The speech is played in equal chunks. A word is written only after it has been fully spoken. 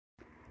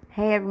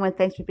Hey everyone,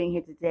 thanks for being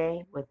here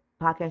today with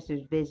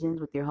Podcasters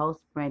Visions with your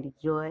host, Brandy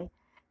Joy.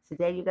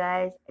 Today, you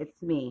guys,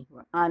 it's me.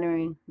 We're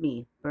honoring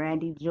me,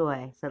 Brandy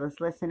Joy. So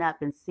let's listen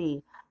up and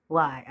see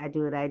why I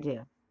do what I do.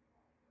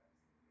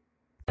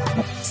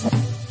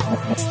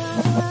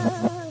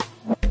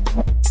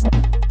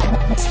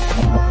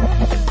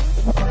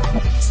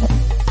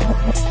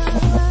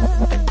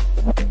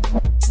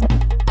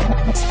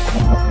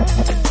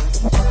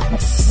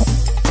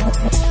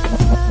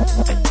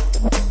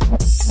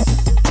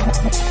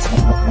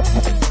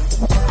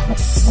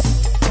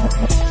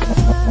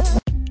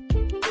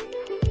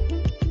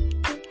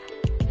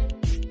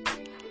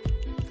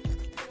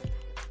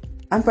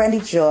 I'm Brandy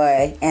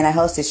Joy, and I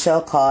host a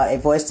show called A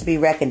Voice to Be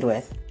Reckoned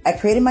With. I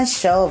created my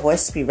show, A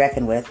Voice to Be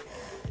Reckoned With,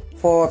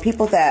 for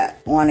people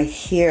that want to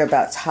hear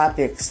about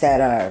topics that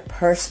are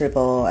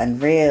personable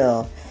and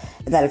real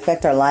and that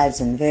affect our lives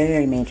in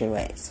very major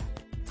ways.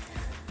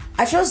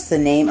 I chose the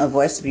name A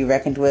Voice to Be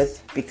Reckoned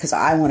With because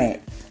I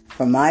wanted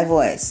for my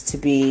voice to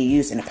be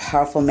used in a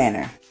powerful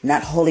manner,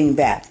 not holding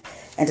back,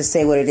 and to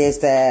say what it is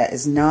that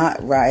is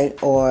not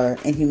right or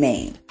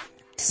inhumane.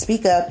 To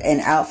speak up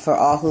and out for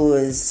all who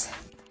is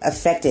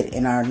affected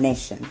in our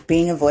nation,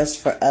 being a voice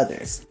for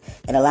others,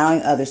 and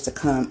allowing others to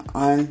come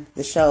on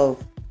the show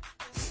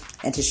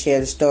and to share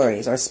their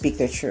stories or speak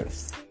their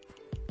truth.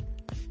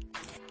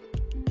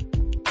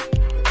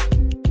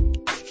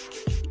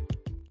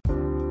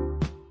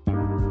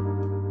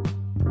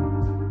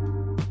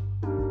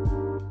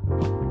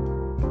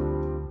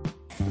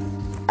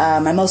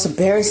 My most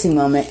embarrassing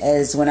moment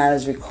is when I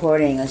was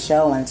recording a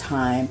show one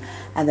time,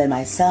 and then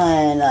my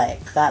son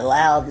got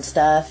loud and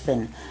stuff,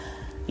 and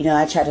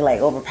I tried to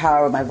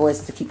overpower my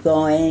voice to keep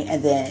going,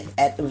 and then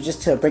it was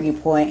just to a breaking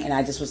point, and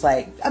I just was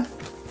like, I'm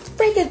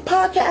freaking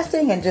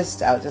podcasting, and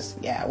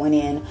I went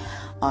in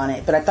on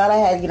it. But I thought I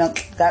had,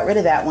 got rid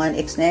of that one,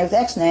 Ixnay with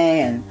Xnay,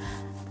 and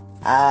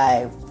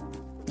I,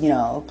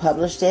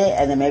 published it,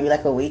 and then maybe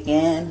a week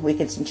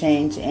and some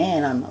change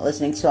in, I'm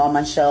listening to all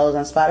my shows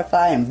on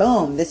Spotify, and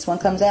boom, this one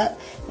comes out,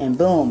 and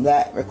boom,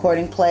 that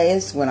recording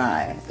plays when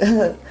I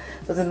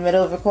was in the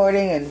middle of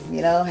recording and,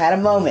 had a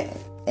moment.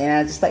 And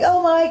I was just like,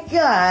 oh my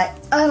God,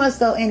 I must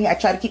go in here. I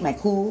tried to keep my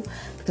cool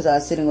because I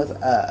was sitting with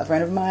a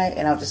friend of mine,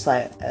 and I was just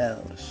like,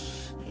 oh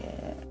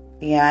shit.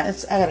 Yeah,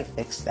 I gotta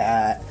fix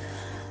that.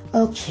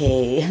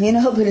 Okay.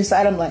 But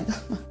inside I'm like,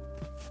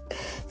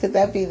 could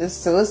that be the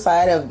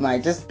suicide of my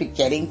just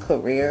beginning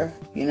career?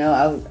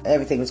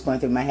 Everything was going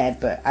through my head,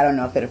 but I don't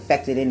know if it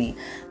affected any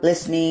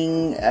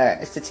listening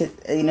or,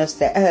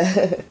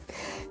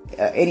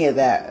 any of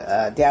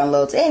that,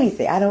 downloads,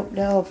 anything. I don't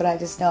know, but I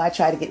just know I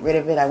tried to get rid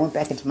of it. I went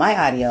back into my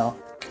audio,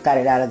 got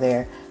it out of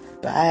there,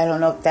 but I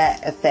don't know if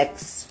that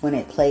affects when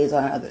it plays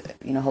on other,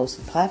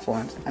 hosted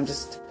platforms. I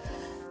just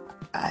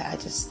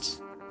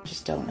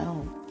don't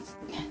know.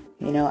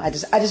 I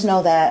just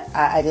know that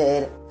I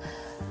did,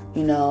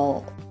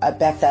 I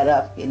backed that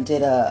up and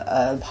did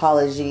a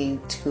apology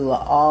to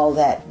all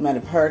that might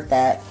have heard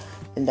that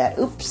and that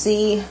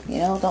oopsie,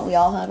 don't we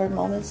all have our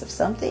moments of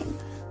something?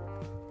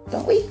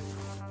 Don't we?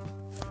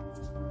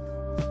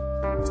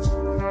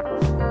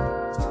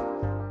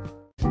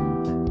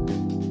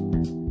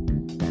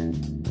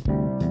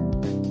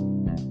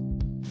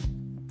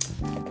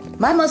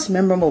 My most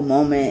memorable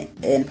moment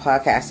in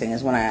podcasting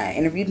is when I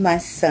interviewed my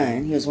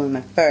son. He was one of my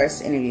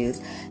first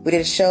interviews. We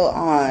did a show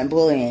on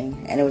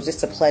bullying, and it was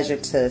just a pleasure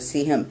to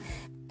see him,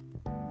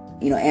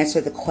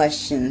 answer the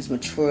questions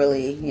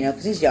maturely,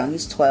 because he's young,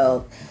 he's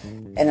 12,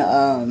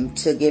 and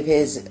to give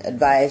his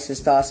advice, his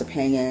thoughts,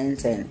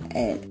 opinions, and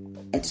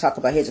to talk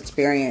about his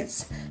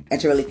experience, and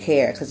to really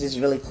care, because he's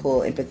a really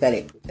cool,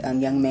 empathetic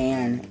young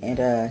man,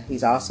 and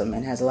he's awesome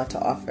and has a lot to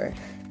offer,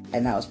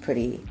 and that was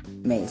pretty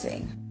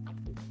amazing.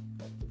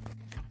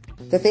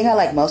 The thing I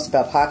like most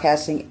about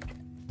podcasting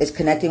is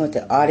connecting with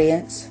the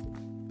audience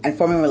and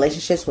forming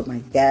relationships with my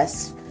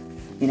guests.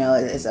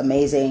 It's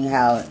amazing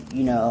how,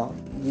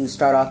 you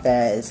start off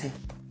as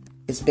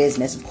it's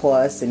business, of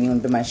course, and you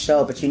want to do my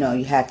show, but,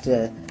 you have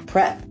to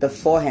prep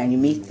beforehand. You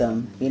meet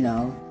them,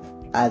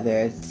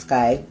 either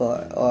Skype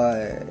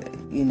or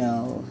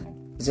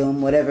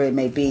Zoom, whatever it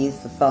may be,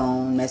 the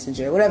phone,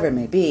 Messenger, whatever it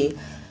may be.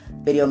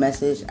 Video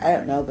message, I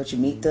don't know, but you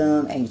meet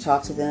them and you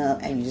talk to them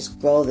and you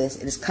just grow this,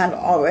 and it's kind of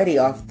already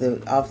off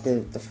the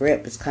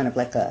rip. It's kind of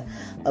like a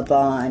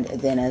bond, and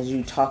then as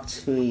you talk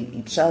to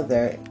each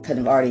other, kind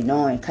of already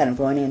knowing, kind of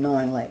going in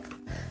knowing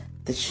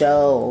the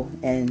show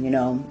and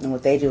and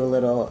what they do a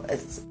little,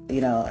 it's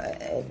it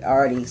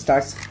already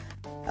starts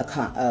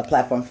a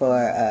platform for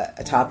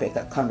a topic,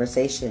 a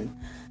conversation,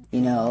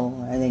 and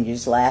then you're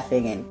just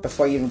laughing, and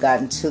before you even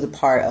gotten to the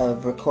part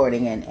of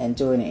recording and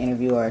doing an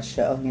interview or a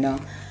show,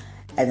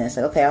 and then it's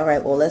like, okay, all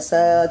right, well, let's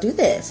do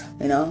this,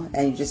 and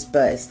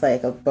but it's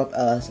like a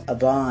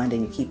bond,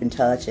 and you keep in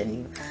touch,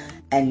 and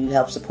you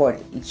help support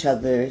each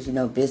other's,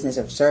 business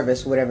or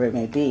service, whatever it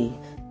may be.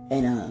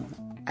 And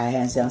I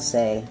hands down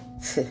say,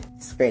 it's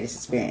the greatest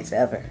experience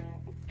ever.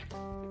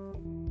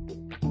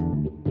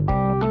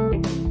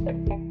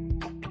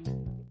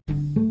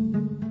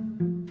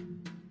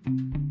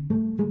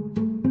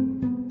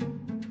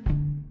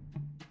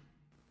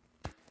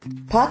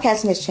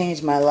 Podcasting has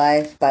changed my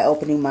life by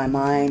opening my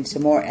mind to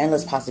more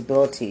endless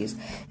possibilities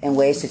and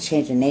ways to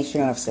change the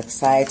nature of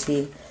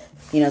society.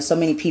 So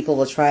many people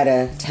will try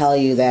to tell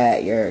you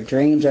that your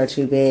dreams are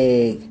too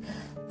big,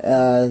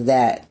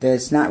 that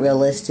it's not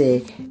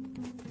realistic,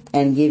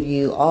 and give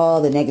you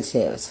all the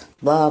negatives,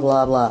 blah,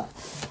 blah, blah.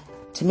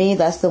 To me,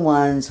 that's the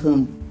ones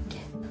who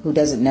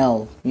doesn't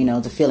know,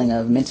 the feeling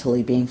of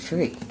mentally being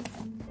free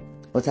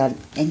without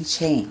any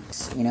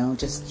chains,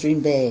 just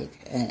dream big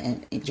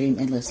and dream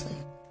endlessly.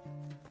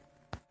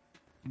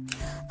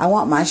 I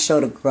want my show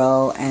to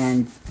grow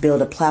and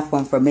build a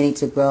platform for many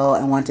to grow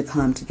and want to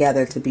come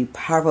together to be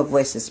powerful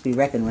voices to be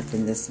reckoned with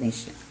in this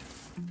nation,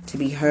 to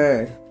be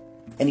heard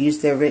and use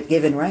their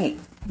given right,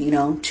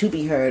 to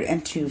be heard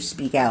and to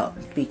speak out,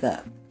 speak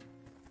up.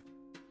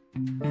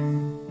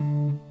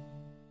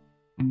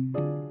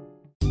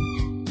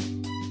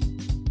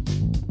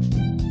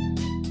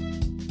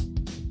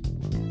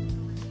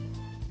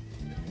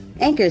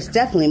 Anchor is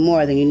definitely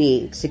more than you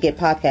need to get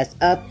podcasts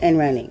up and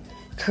running.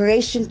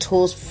 Creation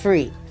tools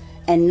free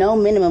and no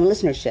minimum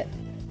listenership.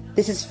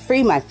 This is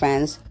free, my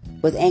friends.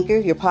 With Anchor,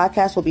 your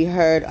podcast will be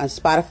heard on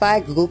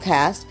Spotify, Google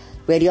Cast,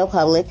 Radio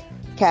Public,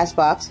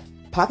 Castbox,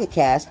 Pocket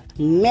Cast,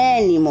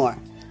 many more.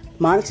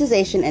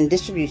 Monetization and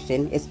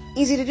distribution is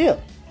easy to do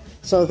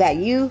so that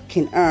you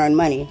can earn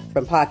money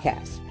from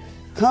podcasts.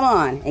 Come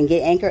on and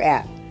get Anchor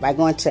app by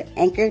going to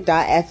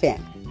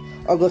anchor.fm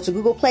or go to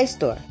Google Play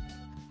Store.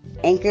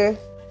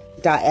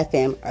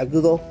 Anchor.fm or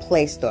Google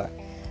Play Store.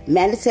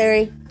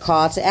 Mandatory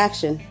call to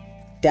action.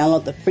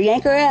 Download the free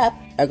Anchor app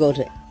or go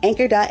to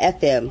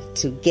anchor.fm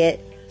to get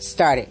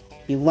started.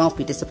 You won't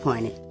be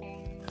disappointed.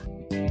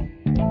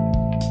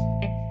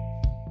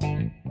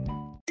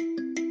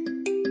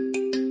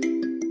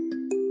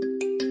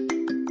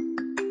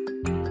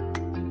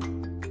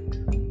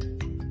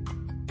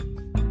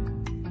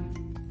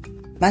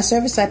 My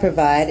service I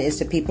provide is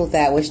to people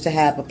that wish to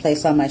have a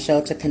place on my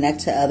show to connect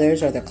to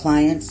others or their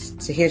clients,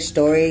 to hear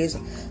stories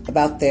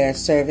about their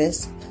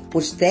service,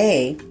 which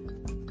they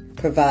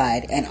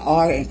provide and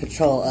are in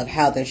control of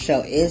how their show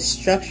is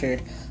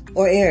structured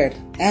or aired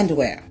and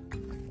where.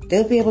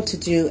 They'll be able to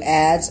do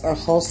ads or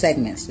whole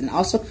segments and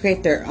also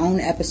create their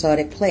own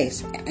episodic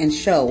place and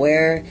show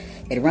where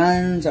it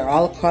runs or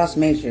all across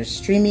major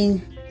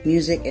streaming,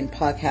 music, and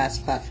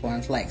podcast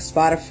platforms like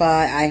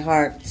Spotify,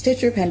 iHeart,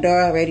 Stitcher,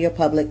 Pandora, Radio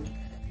Public,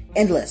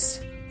 endless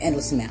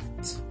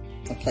amounts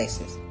of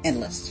places,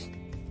 endless.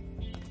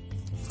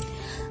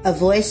 A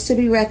voice to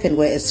be reckoned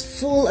with is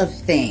full of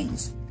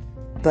things,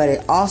 but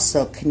it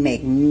also can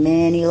make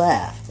many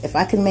laugh. If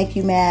I can make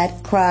you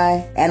mad,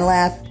 cry, and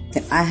laugh,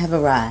 then I have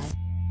arrived.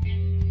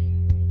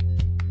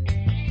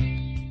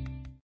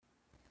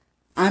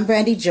 I'm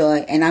Brandy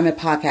Joy, and I'm a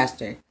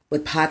podcaster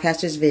with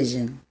Podcaster's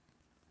Vision.